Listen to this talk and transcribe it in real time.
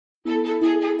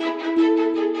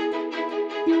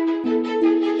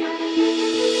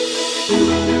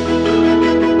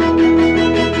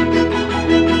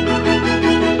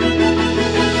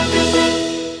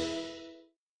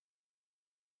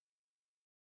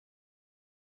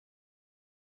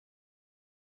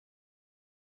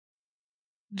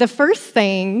The first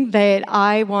thing that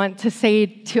I want to say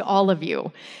to all of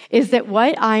you is that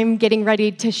what I'm getting ready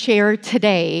to share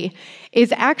today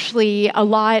is actually a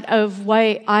lot of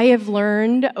what I have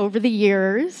learned over the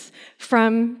years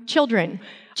from children.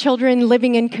 Children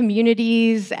living in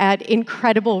communities at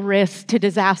incredible risk to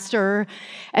disaster,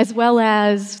 as well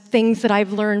as things that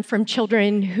I've learned from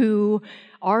children who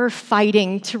are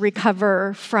fighting to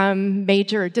recover from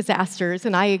major disasters,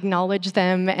 and I acknowledge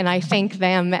them and I thank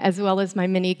them, as well as my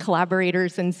many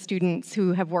collaborators and students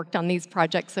who have worked on these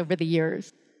projects over the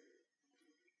years.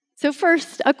 So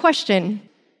first, a question.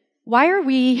 Why are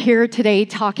we here today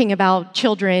talking about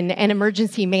children and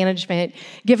emergency management,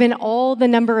 given all the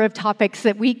number of topics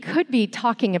that we could be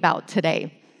talking about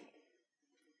today?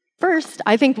 First,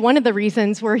 I think one of the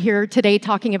reasons we're here today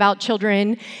talking about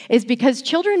children is because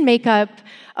children make up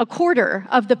a quarter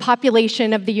of the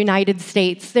population of the United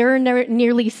States. There are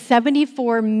nearly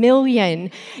 74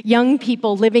 million young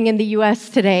people living in the U.S.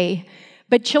 today,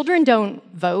 but children don't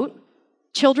vote.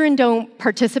 Children don't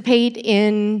participate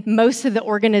in most of the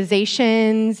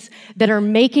organizations that are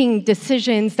making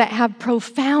decisions that have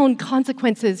profound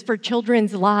consequences for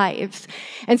children's lives.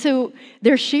 And so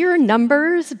their sheer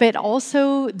numbers, but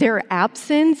also their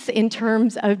absence in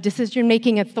terms of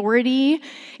decision-making authority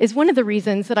is one of the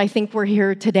reasons that I think we're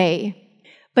here today.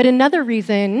 But another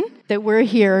reason that we're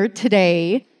here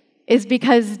today is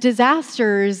because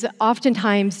disasters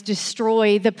oftentimes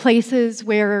destroy the places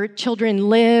where children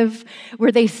live,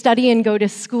 where they study and go to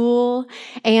school,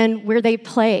 and where they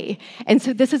play. And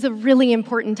so this is a really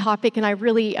important topic, and I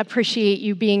really appreciate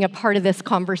you being a part of this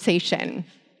conversation.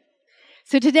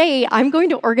 So today, I'm going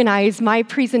to organize my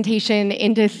presentation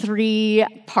into 3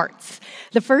 parts.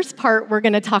 The first part, we're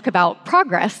going to talk about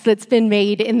progress that's been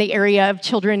made in the area of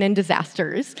children and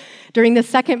disasters. During the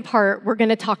second part, we're going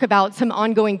to talk about some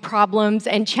ongoing problems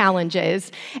and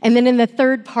challenges. And then in the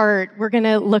third part, we're going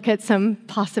to look at some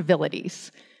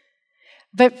possibilities.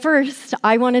 But first,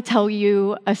 I want to tell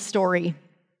you a story.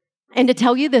 And to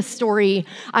tell you this story,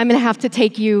 I'm going to have to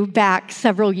take you back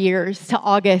several years to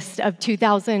August of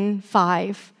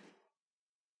 2005.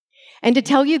 And to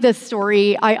tell you this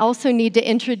story, I also need to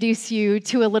introduce you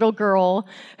to a little girl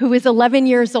who was 11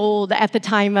 years old at the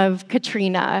time of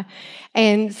Katrina.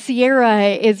 And Sierra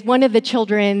is one of the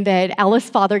children that Alice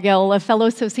Fothergill, a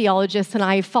fellow sociologist, and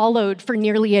I followed for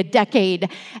nearly a decade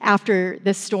after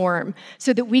the storm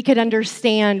so that we could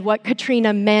understand what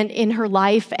Katrina meant in her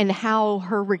life and how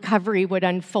her recovery would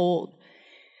unfold.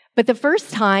 But the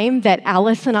first time that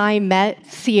Alice and I met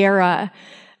Sierra,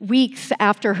 weeks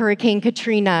after Hurricane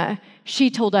Katrina,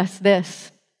 she told us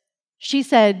this. She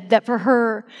said that for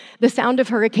her, the sound of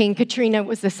Hurricane Katrina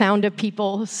was the sound of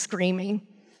people screaming.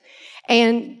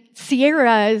 And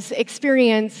Sierra's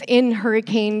experience in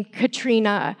Hurricane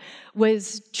Katrina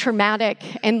was traumatic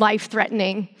and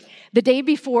life-threatening. The day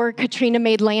before Katrina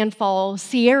made landfall,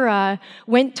 Sierra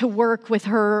went to work with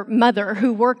her mother,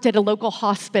 who worked at a local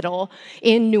hospital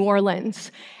in New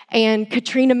Orleans. And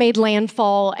Katrina made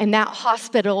landfall, and that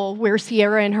hospital where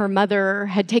Sierra and her mother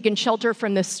had taken shelter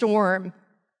from the storm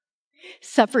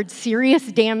suffered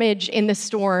serious damage in the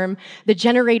storm. The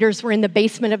generators were in the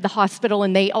basement of the hospital,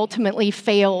 and they ultimately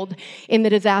failed in the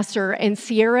disaster. And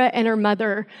Sierra and her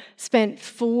mother spent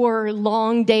 4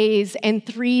 long days and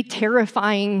 3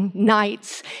 terrifying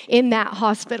nights in that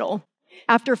hospital.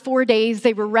 After 4 days,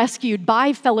 they were rescued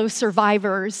by fellow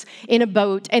survivors in a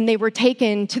boat, and they were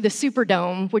taken to the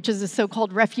Superdome, which is a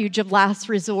so-called refuge of last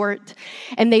resort.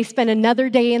 And they spent another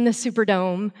day in the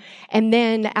Superdome, and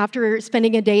then after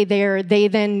spending a day there, they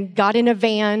then got in a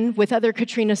van with other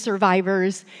Katrina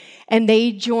survivors, and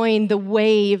they joined the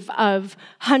wave of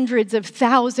hundreds of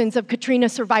thousands of Katrina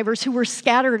survivors who were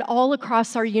scattered all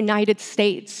across our United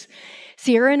States.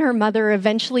 Sierra and her mother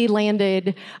eventually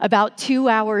landed about 2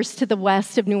 hours to the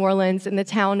west of New Orleans in the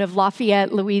town of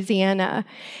Lafayette, Louisiana,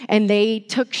 and they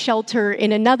took shelter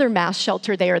in another mass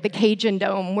shelter there, the Cajun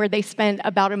Dome, where they spent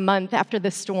about a month after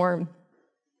the storm.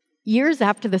 Years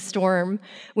after the storm,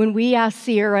 when we asked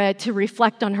Sierra to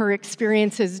reflect on her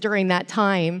experiences during that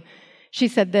time, she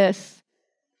said this.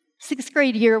 6th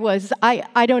grade year was,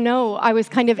 I don't know, I was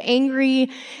kind of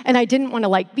angry, and I didn't want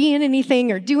to be in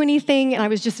anything or do anything, and I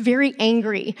was just very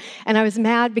angry. And I was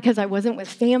mad because I wasn't with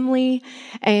family,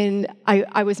 and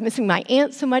I was missing my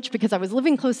aunt so much because I was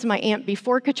living close to my aunt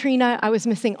before Katrina. I was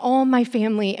missing all my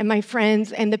family and my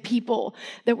friends and the people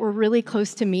that were really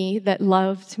close to me that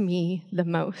loved me the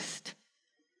most.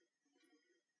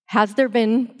 Has there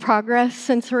been progress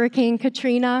since Hurricane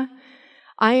Katrina?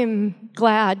 I am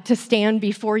glad to stand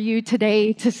before you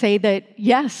today to say that,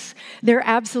 yes, there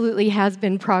absolutely has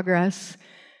been progress.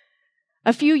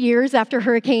 A few years after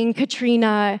Hurricane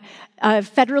Katrina, a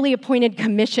federally appointed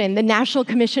commission, the National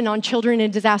Commission on Children in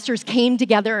Disasters, came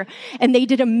together and they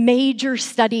did a major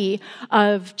study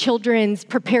of children's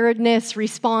preparedness,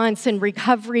 response, and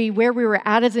recovery, where we were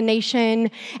at as a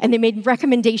nation, and they made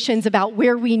recommendations about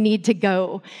where we need to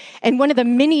go. And one of the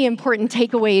many important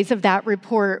takeaways of that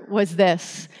report was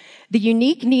this: the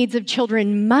unique needs of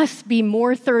children must be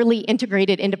more thoroughly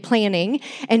integrated into planning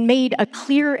and made a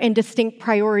clear and distinct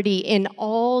priority in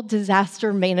all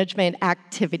disaster management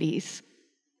activities.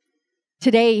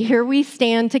 Today, here we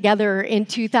stand together in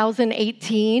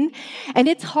 2018, and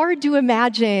it's hard to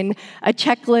imagine a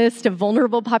checklist of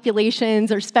vulnerable populations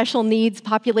or special needs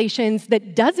populations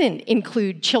that doesn't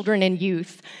include children and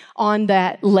youth on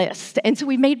that list. And so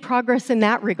we made progress in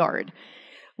that regard.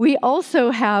 We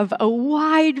also have a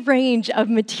wide range of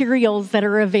materials that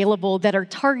are available that are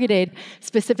targeted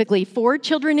specifically for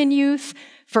children and youth,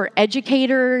 for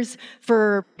educators,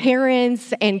 for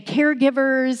parents and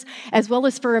caregivers, as well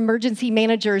as for emergency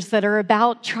managers that are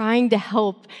about trying to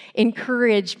help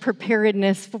encourage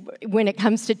preparedness when it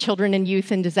comes to children and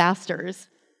youth in disasters.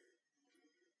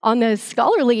 On the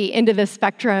scholarly end of the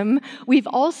spectrum, we've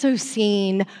also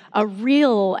seen a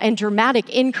real and dramatic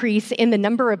increase in the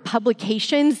number of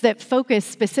publications that focus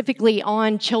specifically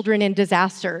on children in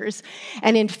disasters.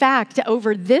 And in fact,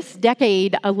 over this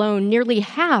decade alone, nearly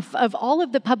half of all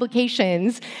of the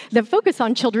publications that focus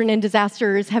on children in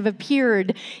disasters have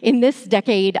appeared in this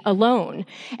decade alone.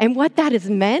 And what that has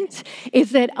meant is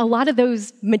that a lot of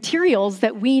those materials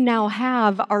that we now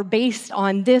have are based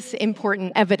on this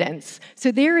important evidence.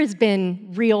 So there has been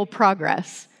real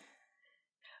progress,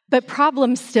 but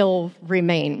problems still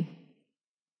remain.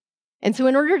 And so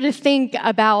in order to think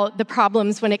about the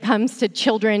problems when it comes to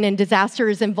children and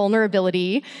disasters and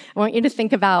vulnerability, I want you to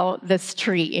think about this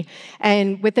tree.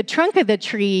 And with the trunk of the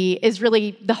tree is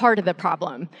really the heart of the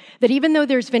problem, that even though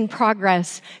there's been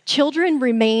progress, children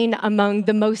remain among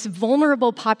the most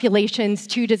vulnerable populations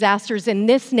to disasters in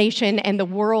this nation and the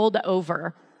world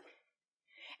over.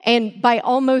 And by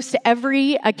almost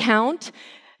every account,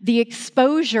 the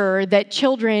exposure that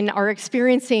children are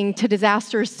experiencing to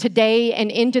disasters today and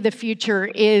into the future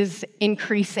is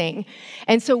increasing.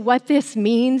 And so what this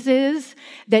means is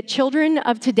that children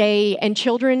of today and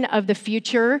children of the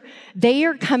future, they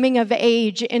are coming of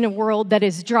age in a world that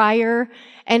is drier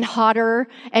and hotter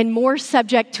and more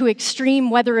subject to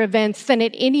extreme weather events than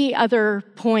at any other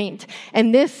point.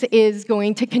 And this is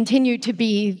going to continue to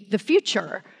be the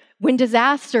future. When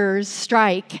disasters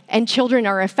strike and children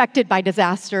are affected by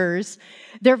disasters,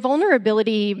 their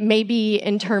vulnerability may be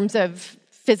in terms of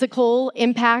physical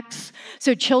impacts.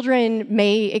 So children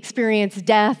may experience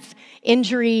death,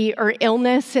 injury, or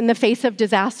illness in the face of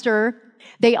disaster.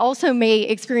 They also may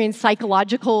experience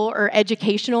psychological or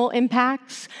educational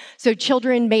impacts. So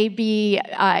children may be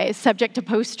subject to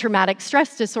post-traumatic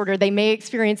stress disorder. They may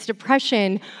experience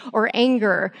depression or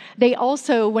anger. They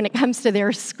also, when it comes to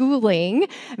their schooling,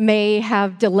 may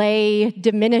have delay,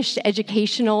 diminished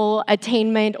educational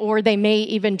attainment, or they may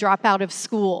even drop out of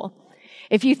school.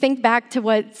 If you think back to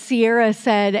what Sierra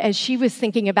said as she was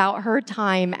thinking about her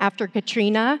time after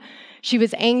Katrina, she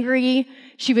was angry,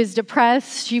 she was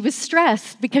depressed, she was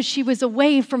stressed because she was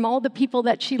away from all the people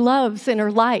that she loves in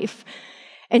her life.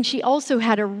 And she also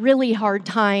had a really hard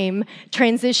time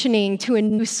transitioning to a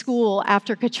new school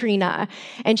after Katrina.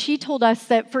 And she told us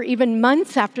that for even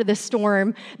months after the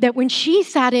storm, that when she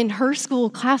sat in her school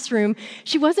classroom,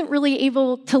 she wasn't really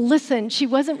able to listen. She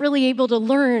wasn't really able to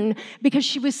learn because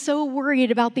she was so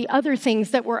worried about the other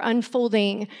things that were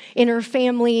unfolding in her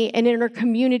family and in her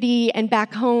community and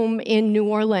back home in New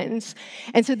Orleans.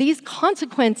 And so these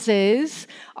consequences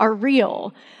are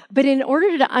real. But in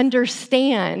order to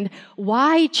understand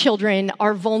why children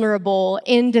are vulnerable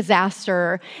in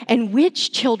disaster and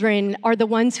which children are the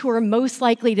ones who are most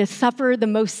likely to suffer the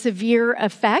most severe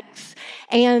effects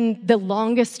and the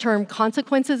longest-term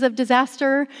consequences of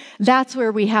disaster, that's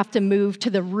where we have to move to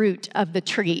the root of the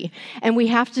tree. And we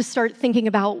have to start thinking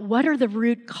about what are the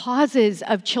root causes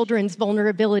of children's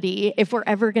vulnerability if we're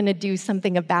ever going to do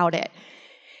something about it.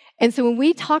 And so when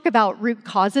we talk about root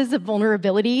causes of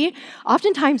vulnerability,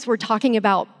 oftentimes we're talking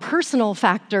about personal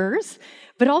factors,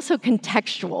 but also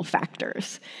contextual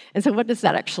factors. And so what does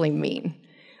that actually mean?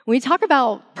 When we talk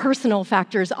about personal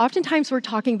factors, oftentimes we're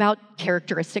talking about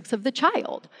characteristics of the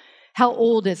child. How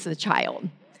old is the child?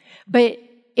 But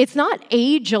it's not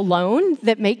age alone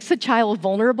that makes a child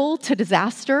vulnerable to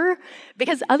disaster,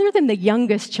 because other than the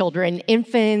youngest children,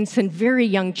 infants and very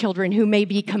young children who may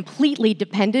be completely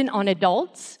dependent on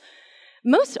adults,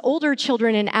 Most older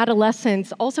children and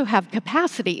adolescents also have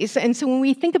capacities, and so when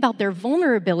we think about their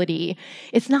vulnerability,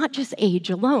 it's not just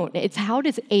age alone. It's how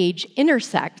does age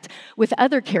intersect with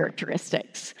other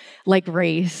characteristics like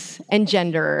race and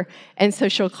gender and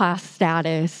social class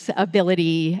status,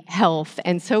 ability, health,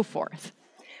 and so forth.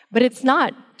 But it's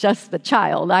not just the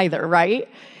child either, right?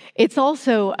 It's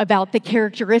also about the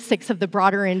characteristics of the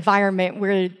broader environment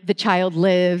where the child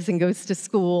lives and goes to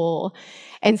school.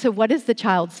 And so what is the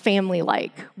child's family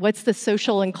like? What's the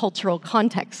social and cultural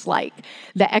context like?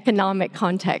 The economic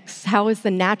context? How is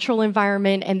the natural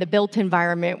environment and the built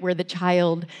environment where the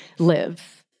child lives?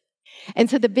 And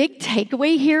so the big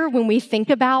takeaway here when we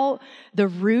think about the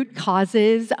root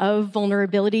causes of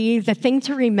vulnerability, the thing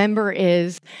to remember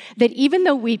is that even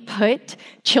though we put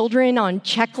children on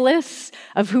checklists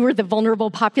of who are the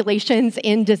vulnerable populations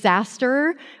in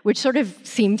disaster, which sort of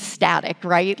seems static,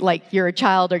 right? Like you're a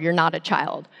child or you're not a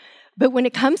child. But when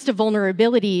it comes to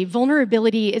vulnerability,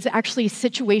 vulnerability is actually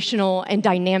situational and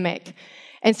dynamic.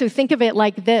 And so think of it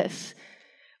like this.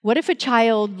 What if a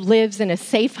child lives in a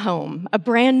safe home, a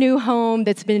brand new home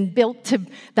that's been built to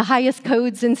the highest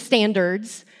codes and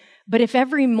standards, but if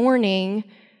every morning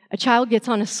a child gets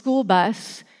on a school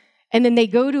bus and then they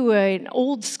go to an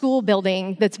old school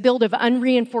building that's built of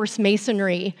unreinforced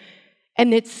masonry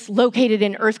and it's located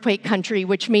in earthquake country,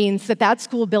 which means that that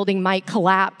school building might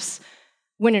collapse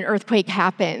when an earthquake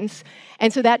happens.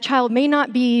 And so that child may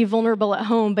not be vulnerable at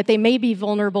home, but they may be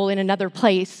vulnerable in another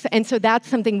place. And so that's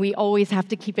something we always have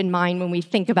to keep in mind when we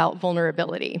think about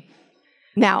vulnerability.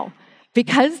 Now,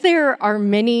 because there are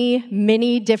many,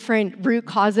 many different root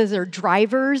causes or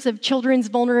drivers of children's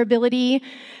vulnerability,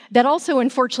 that also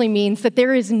unfortunately means that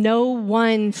there is no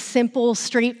one simple,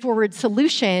 straightforward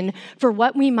solution for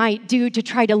what we might do to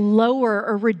try to lower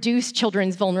or reduce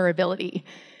children's vulnerability.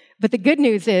 But the good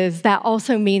news is that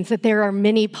also means that there are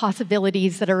many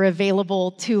possibilities that are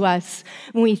available to us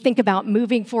when we think about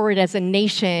moving forward as a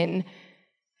nation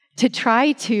to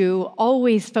try to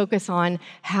always focus on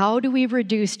how do we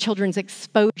reduce children's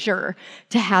exposure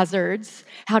to hazards,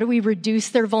 how do we reduce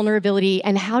their vulnerability,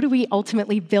 and how do we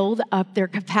ultimately build up their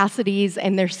capacities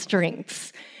and their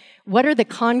strengths. What are the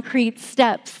concrete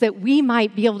steps that we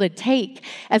might be able to take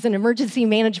as an emergency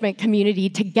management community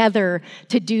together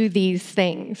to do these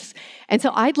things? And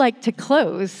so I'd like to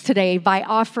close today by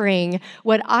offering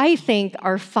what I think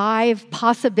are 5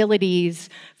 possibilities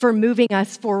for moving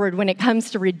us forward when it comes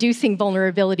to reducing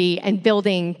vulnerability and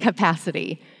building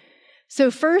capacity. So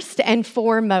first and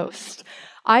foremost,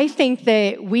 I think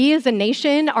that we as a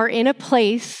nation are in a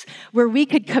place where we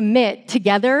could commit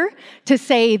together to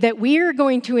say that we are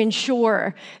going to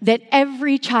ensure that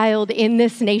every child in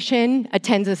this nation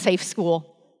attends a safe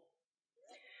school.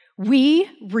 We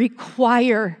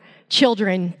require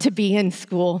children to be in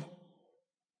school.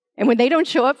 And when they don't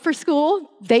show up for school,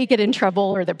 they get in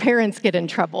trouble or their parents get in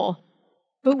trouble.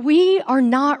 But we are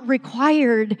not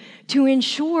required to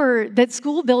ensure that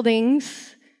school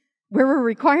buildings where we're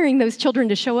requiring those children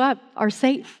to show up are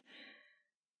safe.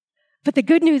 But the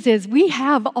good news is we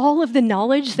have all of the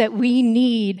knowledge that we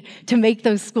need to make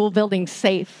those school buildings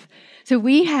safe. So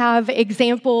we have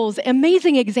examples,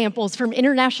 amazing examples from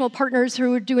international partners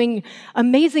who are doing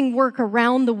amazing work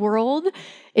around the world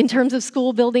in terms of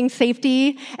school building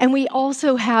safety. And we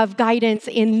also have guidance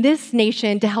in this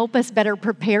nation to help us better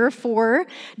prepare for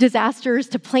disasters,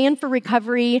 to plan for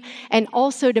recovery, and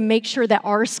also to make sure that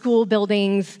our school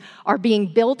buildings are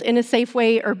being built in a safe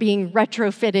way or being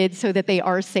retrofitted so that they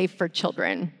are safe for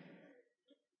children.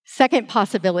 Second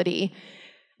possibility.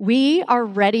 We are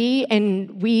ready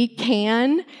and we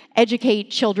can educate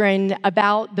children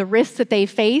about the risks that they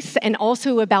face and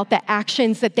also about the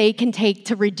actions that they can take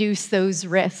to reduce those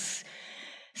risks.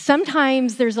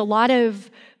 Sometimes there's a lot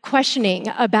of questioning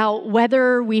about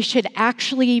whether we should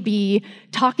actually be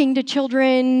talking to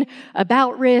children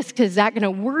about risk. Is that going to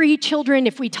worry children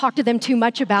if we talk to them too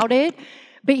much about it?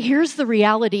 But here's the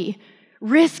reality.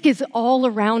 Risk is all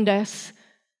around us.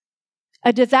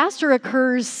 A disaster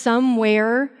occurs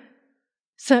somewhere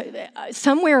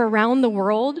around the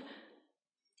world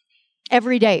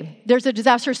every day. There's a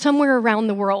disaster somewhere around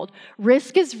the world.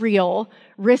 Risk is real.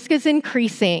 Risk is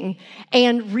increasing.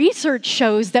 And research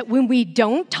shows that when we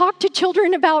don't talk to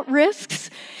children about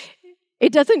risks,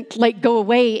 it doesn't go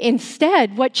away.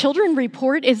 Instead, what children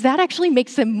report is that actually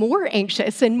makes them more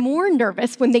anxious and more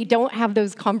nervous when they don't have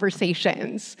those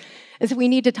conversations. And so we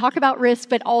need to talk about risk,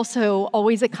 but also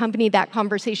always accompany that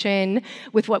conversation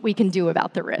with what we can do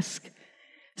about the risk.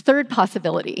 Third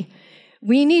possibility,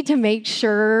 We need to make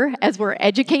sure, as we're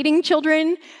educating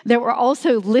children, that we're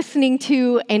also listening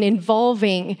to and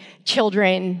involving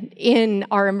children in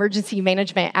our emergency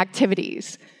management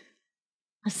activities.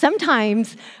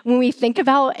 Sometimes when we think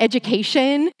about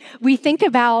education, we think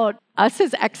about us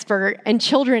as expert and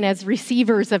children as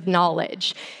receivers of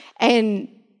knowledge.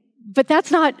 But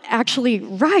that's not actually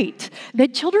right.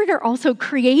 That children are also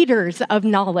creators of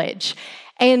knowledge.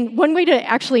 And one way to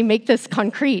actually make this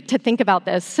concrete, to think about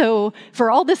this, so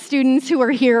for all the students who are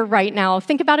here right now,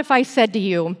 think about if I said to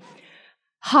you,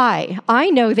 "Hi, I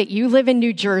know that you live in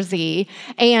New Jersey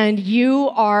and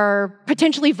you are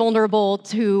potentially vulnerable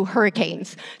to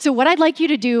hurricanes. So what I'd like you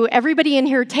to do, everybody in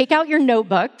here, take out your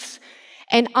notebooks,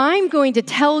 and I'm going to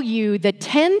tell you the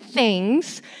 10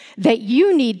 things that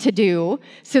you need to do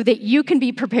so that you can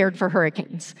be prepared for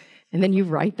hurricanes." And then you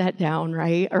write that down,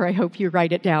 right? Or I hope you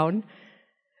write it down.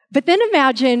 But then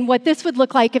imagine what this would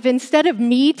look like if instead of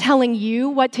me telling you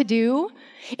what to do,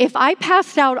 if I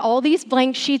passed out all these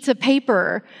blank sheets of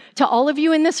paper to all of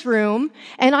you in this room,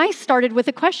 and I started with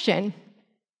a question.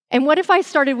 And what if I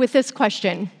started with this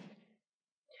question?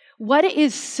 What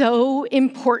is so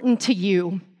important to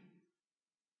you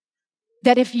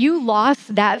that if you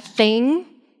lost that thing,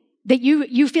 that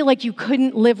you feel like you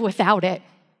couldn't live without it?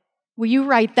 Will you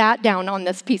write that down on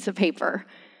this piece of paper?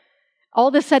 All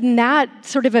of a sudden, that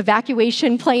sort of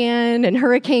evacuation plan and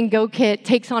hurricane go kit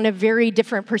takes on a very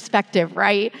different perspective,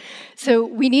 right? So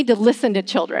we need to listen to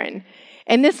children.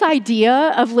 And this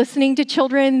idea of listening to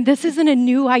children, this isn't a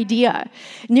new idea.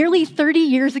 Nearly 30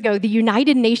 years ago, the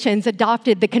United Nations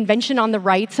adopted the Convention on the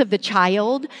Rights of the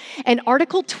Child, and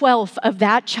Article 12 of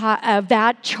that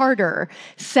charter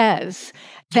says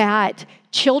that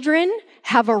children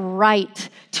have a right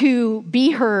to be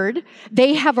heard.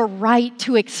 They have a right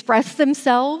to express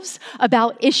themselves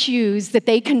about issues that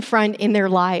they confront in their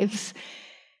lives.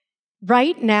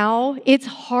 Right now, it's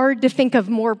hard to think of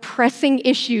more pressing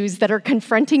issues that are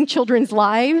confronting children's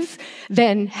lives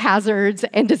than hazards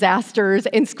and disasters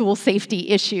and school safety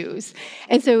issues.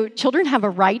 And so children have a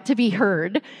right to be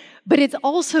heard. But it's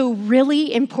also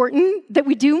really important that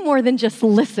we do more than just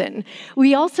listen.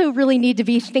 We also really need to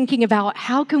be thinking about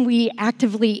how can we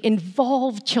actively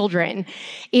involve children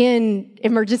in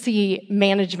emergency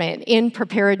management, in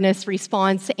preparedness,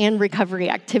 response, and recovery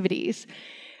activities.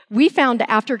 We found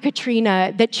after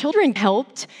Katrina that children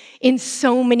helped in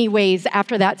so many ways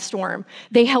after that storm.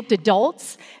 They helped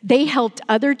adults, they helped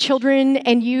other children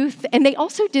and youth, and they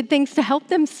also did things to help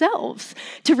themselves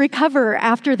to recover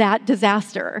after that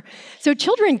disaster. So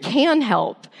children can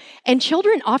help, and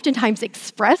children oftentimes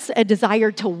express a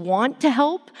desire to want to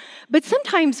help, but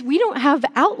sometimes we don't have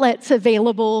outlets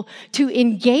available to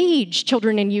engage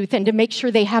children and youth and to make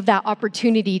sure they have that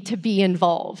opportunity to be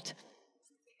involved.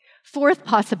 Fourth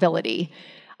possibility,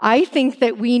 I think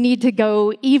that we need to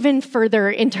go even further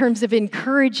in terms of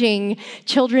encouraging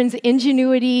children's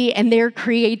ingenuity and their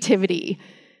creativity.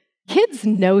 Kids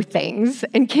know things,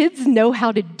 and kids know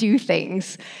how to do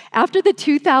things. After the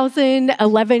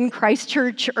 2011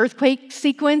 Christchurch earthquake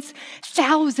sequence,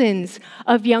 thousands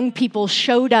of young people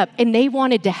showed up, and they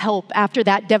wanted to help after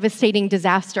that devastating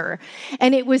disaster.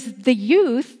 And it was the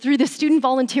youth, through the Student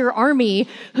Volunteer Army,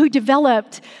 who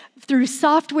developed through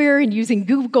software and using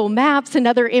Google Maps and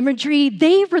other imagery,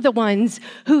 they were the ones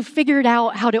who figured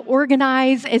out how to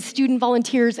organize as student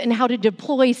volunteers and how to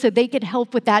deploy so they could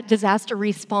help with that disaster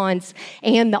response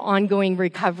and the ongoing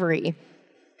recovery.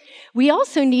 We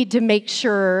also need to make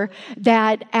sure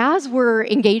that as we're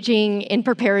engaging in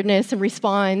preparedness and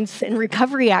response and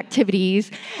recovery activities,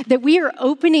 that we are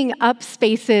opening up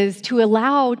spaces to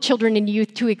allow children and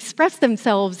youth to express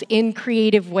themselves in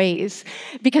creative ways.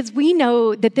 Because we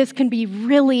know that this can be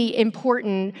really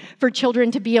important for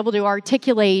children to be able to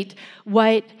articulate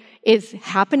what is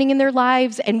happening in their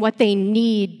lives and what they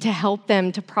need to help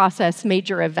them to process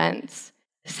major events.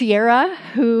 Sierra,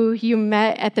 who you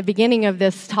met at the beginning of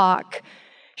this talk,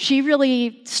 she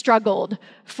really struggled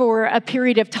for a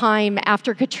period of time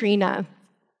after Katrina.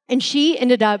 And she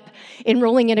ended up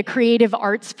enrolling in a creative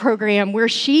arts program where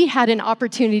she had an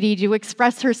opportunity to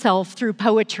express herself through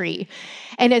poetry.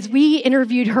 And as we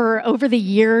interviewed her over the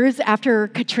years after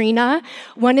Katrina,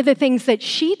 one of the things that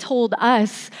she told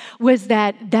us was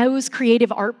that those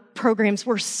creative art programs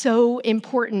were so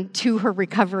important to her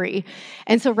recovery.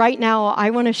 And so right now,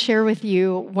 I want to share with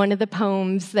you one of the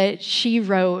poems that she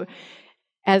wrote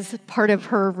as part of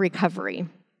her recovery.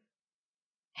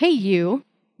 Hey, you.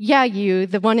 Yeah, you,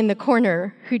 the one in the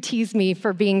corner who teased me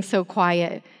for being so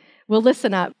quiet. Well,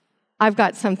 listen up. I've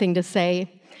got something to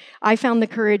say. I found the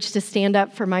courage to stand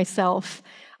up for myself.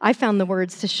 I found the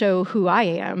words to show who I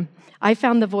am. I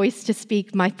found the voice to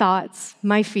speak my thoughts,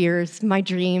 my fears, my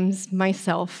dreams,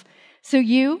 myself. So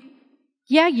you,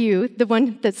 the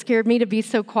one that scared me to be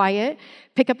so quiet,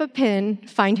 pick up a pen,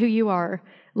 find who you are,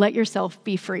 let yourself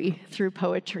be free through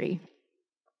poetry.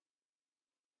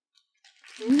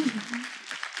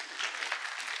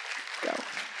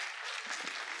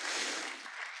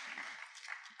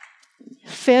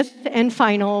 Fifth and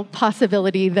final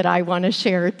possibility that I want to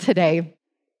share today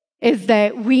is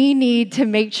that we need to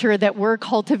make sure that we're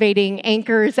cultivating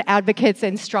anchors, advocates,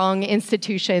 and strong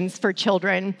institutions for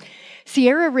children.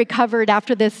 Sierra recovered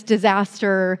after this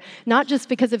disaster, not just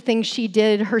because of things she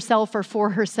did herself or for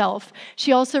herself.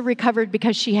 She also recovered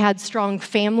because she had strong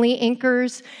family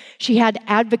anchors. She had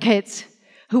advocates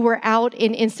who were out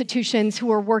in institutions who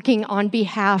were working on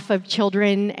behalf of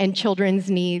children and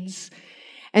children's needs.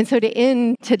 And so to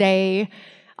end today,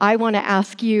 I want to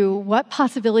ask you, what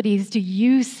possibilities do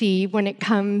you see when it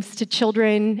comes to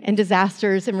children and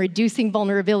disasters and reducing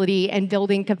vulnerability and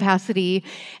building capacity?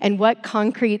 And what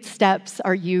concrete steps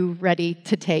are you ready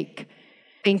to take?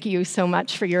 Thank you so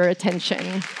much for your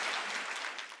attention.